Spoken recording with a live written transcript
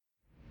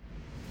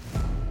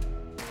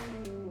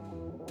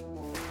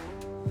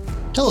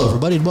Hello,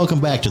 everybody, and welcome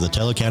back to the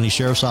Teller County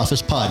Sheriff's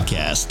Office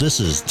podcast. This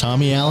is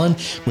Tommy Allen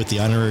with the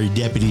Honorary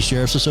Deputy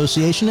Sheriff's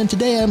Association, and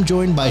today I'm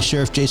joined by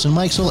Sheriff Jason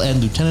Meixel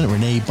and Lieutenant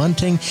Renee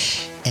Bunting.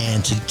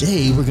 And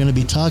today we're going to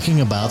be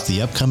talking about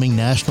the upcoming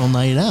National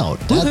Night Out.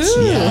 That's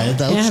going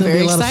to be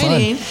a lot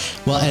exciting. of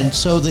fun. Well, and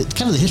so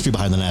the history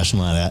behind the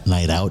National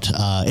Night Out,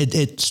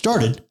 it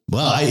started,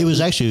 it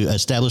was actually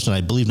established in, I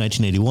believe,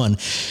 1981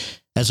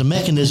 as a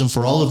mechanism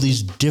for all of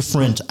these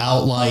different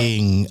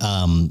outlying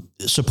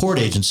support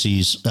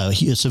agencies,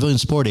 civilian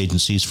support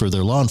agencies for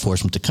their law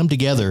enforcement to come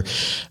together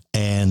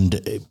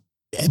and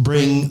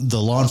bring the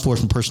law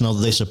enforcement personnel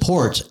that they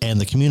support and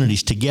the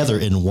communities together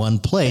in one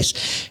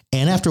place.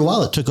 And after a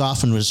while, it took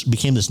off and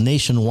became this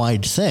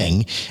nationwide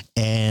thing.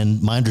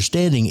 And my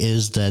understanding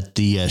is that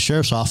the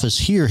sheriff's office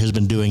here has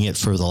been doing it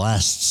for the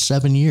last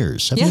 7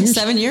 years. 7 years?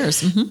 7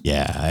 years. Mm-hmm.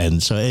 Yeah.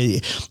 And so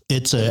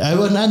it's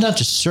not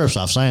just sheriff's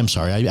office. I am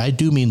sorry. I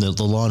do mean the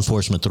law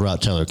enforcement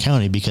throughout Teller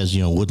County because,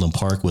 Woodland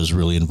Park was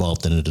really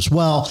involved in it as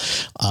well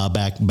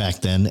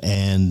back then.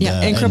 And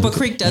Cripple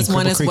Creek does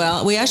one as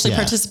well. We actually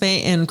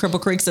participate in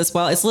Cripple Creek's as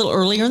well. It's a little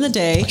earlier in the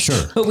day.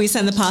 Sure. But we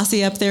send the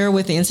posse up there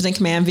with the incident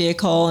command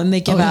vehicle and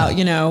they give out,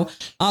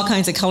 all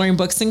kinds of coloring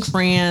books and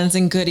crayons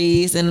and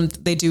goodies. And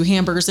they do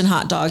hamburgers and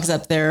hot dogs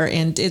up there.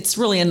 And it's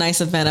really a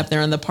nice event up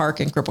there in the park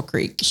in Cripple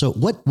Creek. So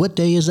what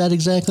day is that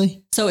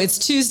exactly? So it's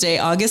Tuesday,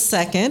 August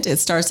 2nd. It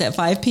starts at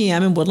 5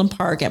 p.m. in Woodland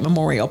Park at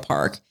Memorial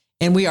Park.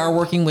 And we are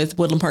working with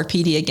Woodland Park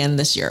PD again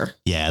this year.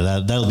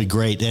 Yeah, that'll be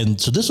great.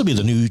 And so this will be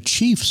the new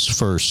chief's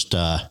first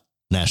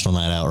National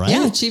Night Out, right?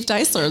 Yeah, Chief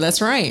Deisler. That's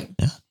right.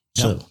 Yeah.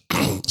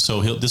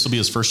 So this will be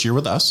his first year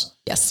with us.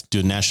 Yes.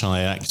 Doing National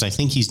Night Out because I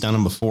think he's done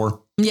them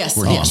before. Yes.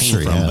 Where he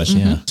came from.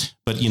 But,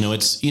 but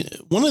it's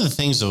one of the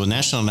things though,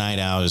 National Night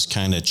Out has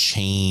kind of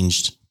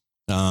changed.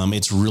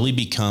 It's really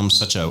become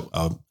such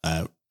a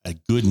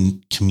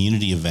good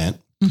community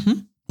event,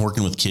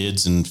 working with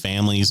kids and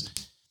families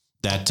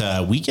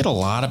that we get a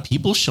lot of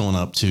people showing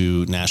up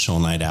to National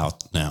Night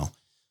Out now.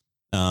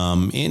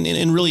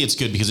 And really it's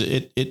good because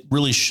it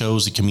really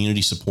shows the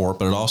community support,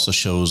 but it also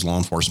shows law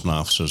enforcement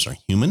officers are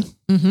human.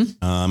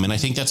 And I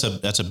think that's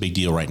a big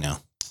deal right now.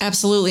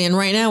 Absolutely. And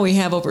right now we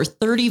have over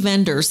 30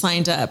 vendors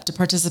signed up to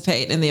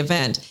participate in the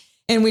event.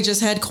 And we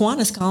just had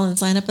Kiwanis call and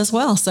sign up as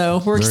well.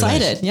 So we're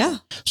excited. Nice. Yeah.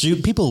 So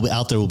people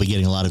out there will be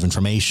getting a lot of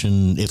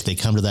information if they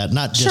come to that,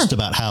 not just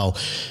about how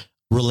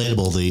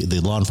relatable the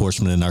law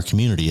enforcement in our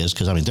community is,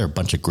 because they're a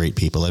bunch of great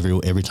people.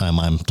 Every time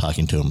I'm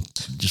talking to them,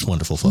 just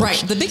wonderful folks. Right.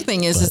 The big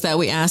thing is that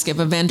we ask if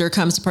a vendor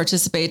comes to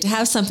participate to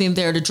have something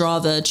there to draw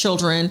the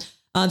children,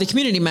 the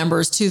community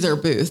members to their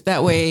booth.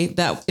 That way,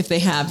 that if they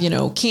have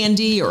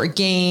candy or a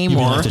game, or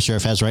like the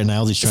sheriff has right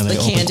now, he's trying to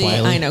open candy.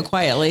 quietly. I know,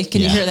 quietly.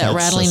 Can you hear that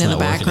rattling in the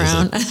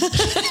background?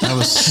 I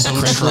was so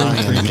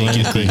trying to make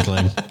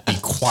it be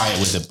quiet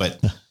with it, but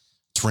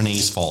it's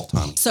Renee's fault,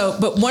 Tommy. So,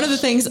 but one of the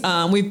things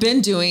we've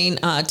been doing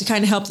to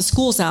kind of help the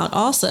schools out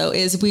also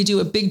is we do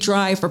a big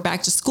drive for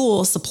back to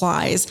school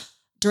supplies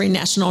during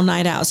National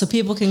Night Out. So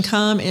people can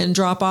come and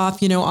drop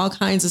off, all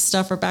kinds of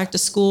stuff for back to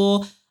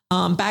school,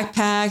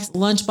 backpacks,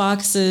 lunch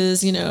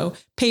boxes,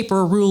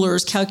 paper,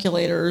 rulers,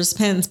 calculators,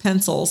 pens,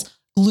 pencils,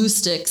 glue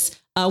sticks,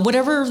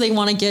 whatever they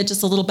want to get,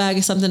 just a little bag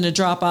of something to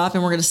drop off.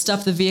 And we're going to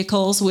stuff the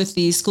vehicles with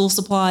the school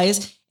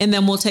supplies. And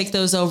then we'll take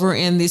those over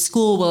and the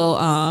school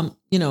will,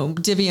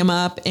 divvy them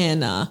up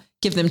and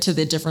give them to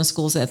the different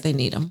schools that they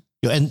need them.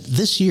 And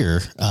this year,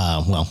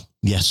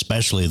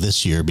 especially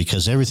this year,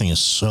 because everything is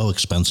so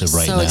expensive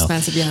right now. So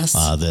expensive, yes.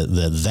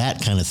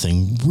 That kind of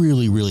thing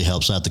really, really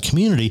helps out the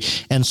community.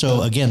 And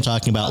so, again,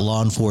 talking about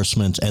law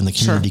enforcement and the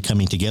community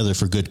coming together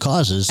for good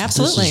causes.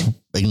 Absolutely.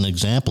 This is an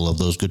example of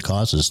those good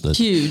causes that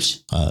huge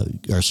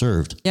are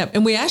served. Yep.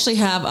 And we actually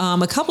have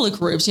a couple of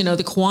groups. The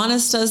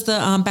Kiwanis does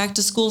the back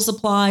to school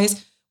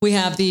supplies. We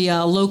have the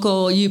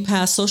local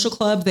UPass Social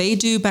Club. They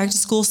do back to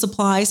school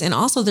supplies. And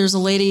also there's a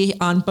lady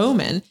on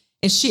Bowman,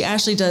 and she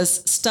actually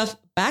does stuffed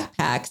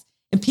backpacks.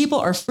 And people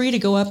are free to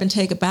go up and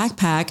take a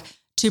backpack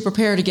to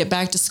prepare to get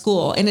back to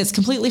school. And it's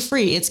completely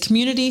free. It's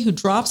community who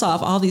drops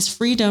off all these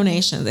free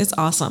donations. It's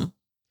awesome.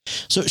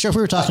 So, Sheriff,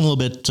 we were talking a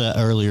little bit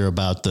earlier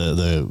about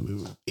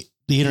the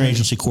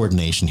interagency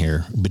coordination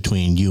here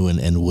between you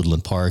and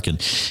Woodland Park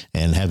and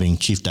having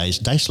Chief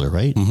Deisler,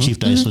 right? Mm-hmm. Chief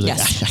Deisler.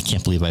 Yes. I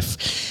can't believe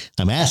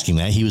I'm asking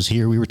that. He was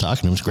here. We were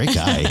talking to him. He's a great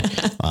guy.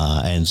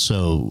 And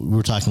so we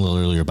were talking a little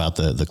earlier about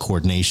the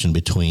coordination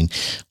between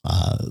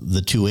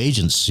the two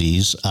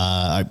agencies.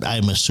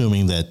 I'm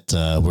assuming that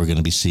we're going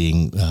to be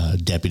seeing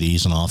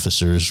deputies and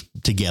officers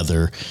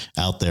together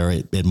out there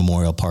at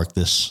Memorial Park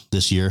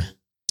this year.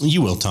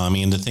 You will,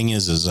 Tommy. And the thing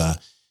is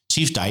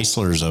Chief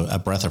Deisler is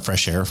a breath of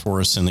fresh air for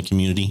us in the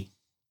community.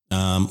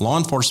 Law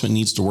enforcement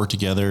needs to work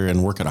together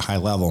and work at a high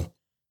level.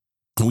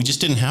 And we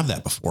just didn't have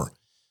that before.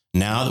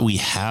 Now that we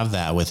have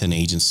that with an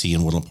agency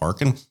in Woodland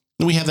Park, and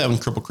we have that in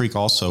Cripple Creek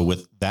also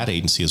with that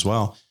agency as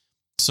well.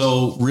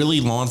 So really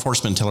law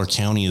enforcement in Teller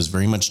County is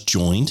very much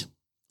joined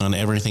on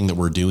everything that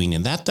we're doing.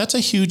 And that's a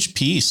huge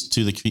piece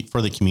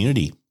for the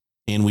community.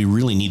 And we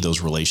really need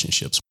those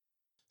relationships.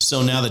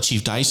 So now that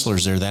Chief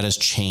Deisler's there, that has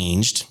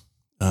changed.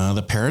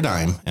 the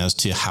paradigm as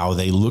to how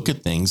they look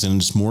at things,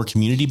 and it's more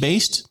community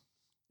based.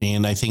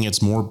 And I think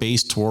it's more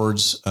based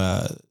towards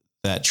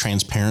that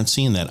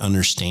transparency and that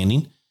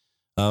understanding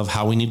of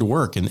how we need to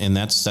work. And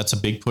that's a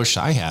big push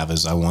I have,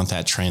 is I want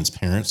that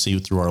transparency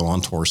through our law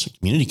enforcement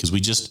community,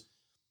 because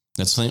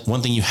that's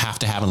one thing you have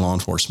to have in law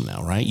enforcement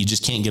now, right? You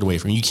just can't get away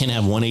from it. You can't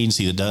have one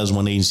agency that does,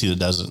 one agency that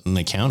doesn't in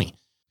the county.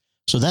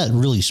 So that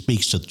really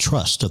speaks to the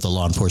trust of the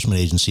law enforcement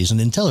agencies. And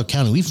in Teller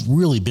County, we've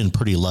really been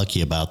pretty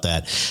lucky about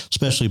that,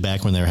 especially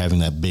back when they were having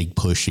that big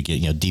push to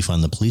get,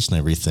 defund the police and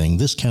everything.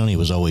 This county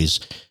was always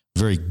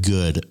very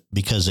good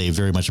because they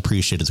very much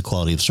appreciated the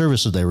quality of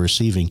service that they were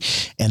receiving.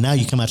 And now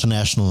you come out to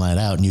National Night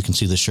Out and you can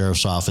see the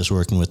sheriff's office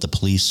working with the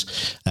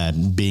police,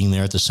 being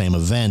there at the same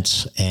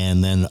event,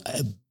 and then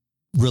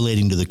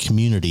relating to the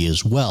community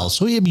as well.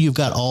 So you've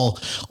got all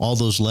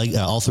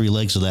three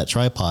legs of that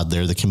tripod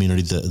there: the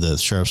community, the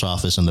sheriff's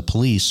office, and the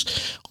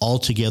police, all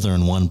together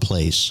in one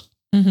place.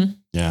 Mm-hmm.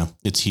 Yeah,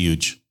 it's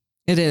huge.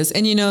 It is.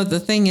 And, the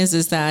thing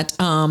is that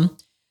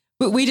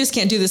but we just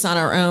can't do this on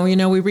our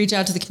own. We reach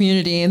out to the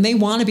community and they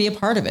want to be a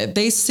part of it.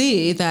 They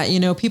see that,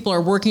 people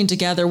are working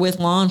together with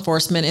law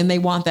enforcement and they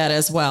want that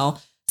as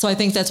well. So I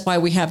think that's why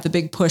we have the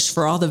big push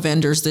for all the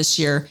vendors this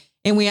year.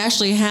 And we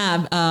actually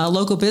have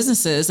local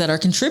businesses that are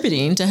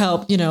contributing to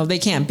help. They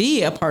can't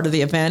be a part of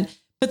the event,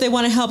 but they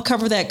want to help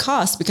cover that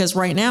cost, because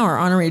right now our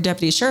Honorary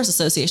Deputy Sheriff's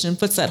Association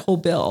puts that whole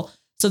bill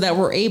so that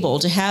we're able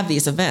to have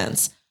these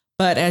events.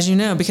 But as you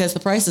know, because the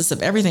prices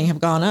of everything have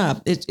gone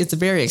up, it's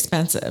very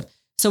expensive.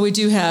 So we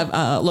do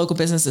have local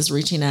businesses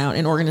reaching out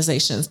and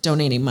organizations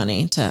donating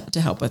money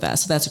to help with that.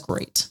 So that's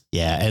great.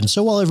 Yeah. And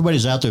so while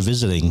everybody's out there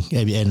visiting,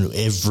 and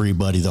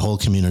everybody, the whole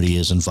community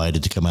is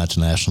invited to come out to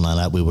National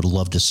Night Out, we would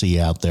love to see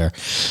you out there.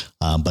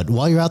 But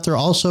while you're out there,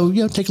 also,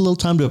 take a little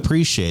time to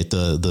appreciate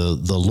the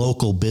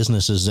local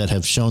businesses that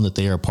have shown that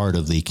they are part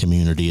of the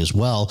community as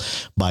well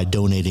by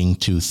donating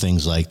to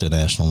things like the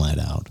National Night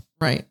Out.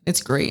 Right.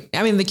 It's great.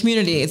 I mean, the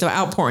community, the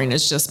outpouring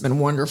has just been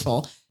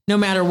wonderful. No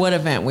matter what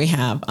event we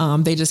have,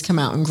 they just come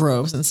out in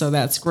groves. And so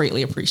that's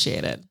greatly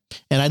appreciated.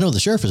 And I know the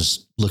sheriff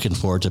is looking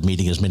forward to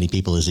meeting as many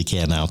people as he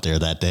can out there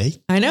that day.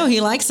 I know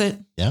he likes it.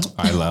 Yeah.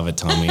 I love it,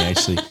 Tommy.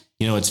 Actually,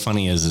 what's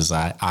funny is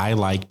I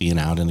like being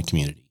out in the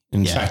community.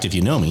 In fact, if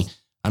you know me,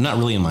 I'm not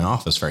really in my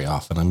office very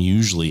often. I'm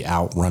usually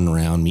out running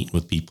around, meeting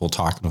with people,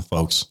 talking with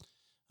folks.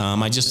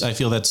 I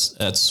feel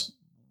that's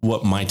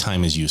what my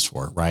time is used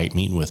for, right?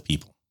 Meeting with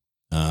people.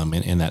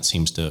 And that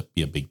seems to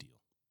be a big deal.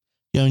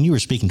 And you were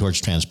speaking towards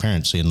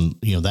transparency, and,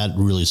 that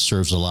really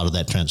serves a lot of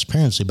that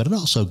transparency, but it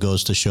also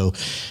goes to show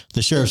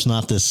the sheriff's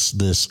not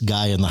this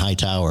guy in the high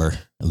tower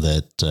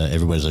that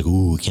everybody's like,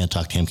 ooh, we can't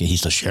talk to him.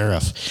 He's the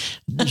sheriff.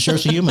 The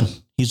sheriff's a human.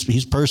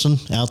 He's a person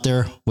out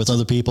there with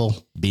other people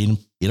being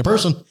a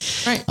person.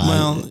 Right.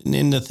 Well,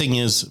 and the thing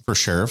is, for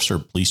sheriffs or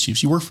police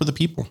chiefs, you work for the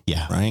people.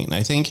 Yeah. Right. And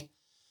I think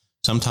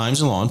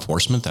sometimes in law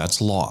enforcement,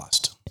 that's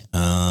lost.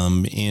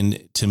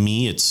 And to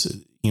me, it's,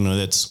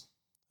 that's,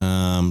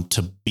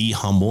 to be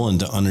humble and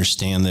to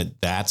understand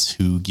that that's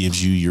who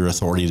gives you your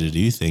authority to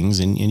do things,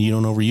 and you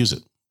don't overuse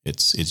it.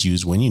 It's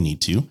used when you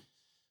need to,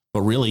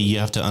 but really you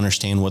have to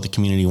understand what the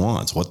community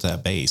wants. What's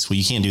that base? Well,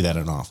 you can't do that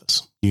in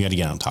office. You got to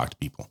get out and talk to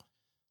people.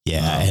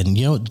 Yeah. And,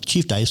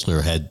 Chief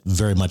Deisler had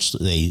very much,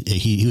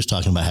 he was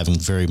talking about having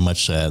very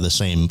much the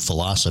same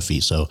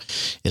philosophy. So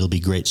it'll be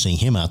great seeing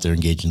him out there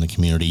engaging the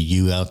community,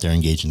 you out there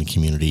engaging the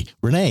community.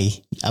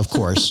 Renee, of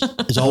course,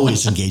 is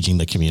always engaging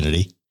the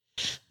community.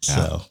 Yeah.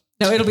 So.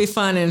 No, it'll be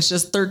fun. And it's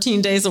just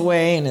 13 days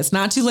away and it's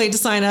not too late to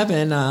sign up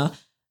and,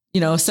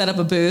 set up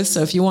a booth.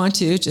 So if you want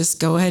to, just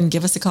go ahead and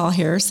give us a call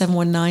here,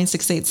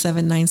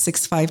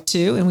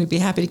 719-687-9652, and we'd be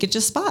happy to get you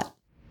a spot.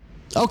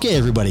 Okay,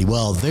 everybody.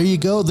 Well, there you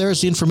go.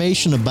 There's the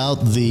information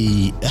about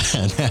the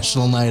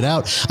National Night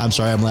Out. I'm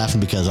sorry, I'm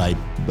laughing because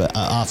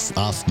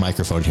off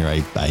microphone here, I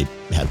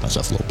had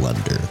myself a little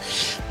blunder.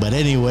 But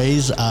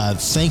anyways,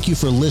 thank you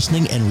for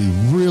listening, and we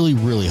really,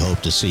 really hope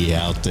to see you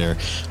out there.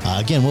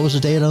 Again, what was the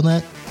date on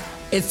that?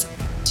 It's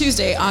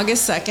Tuesday,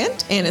 August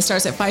 2nd, and it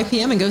starts at 5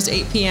 p.m. and goes to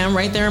 8 p.m.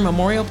 right there in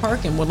Memorial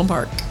Park in Woodland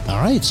Park.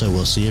 All right, so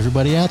we'll see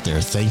everybody out there.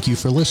 Thank you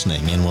for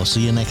listening, and we'll see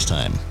you next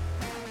time.